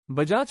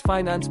Bajaj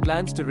Finance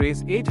plans to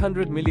raise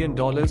 $800 million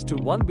to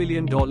 $1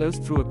 billion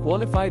through a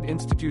qualified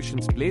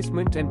institutions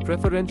placement and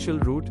preferential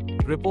route,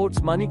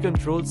 reports Money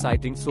Control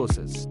citing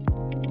sources.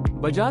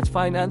 Bajaj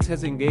Finance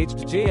has engaged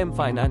JM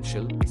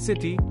Financial,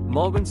 Citi,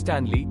 Morgan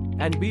Stanley,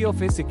 and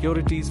BofA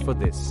Securities for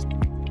this.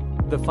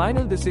 The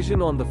final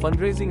decision on the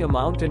fundraising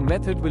amount and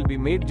method will be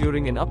made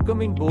during an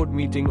upcoming board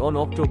meeting on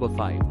October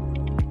 5.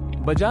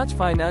 Bajaj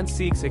Finance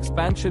seeks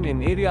expansion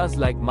in areas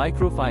like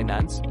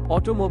microfinance,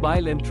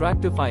 automobile and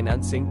tractor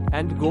financing,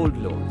 and gold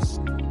loans.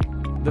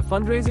 The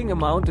fundraising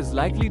amount is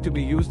likely to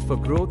be used for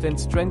growth and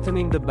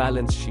strengthening the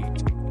balance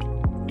sheet.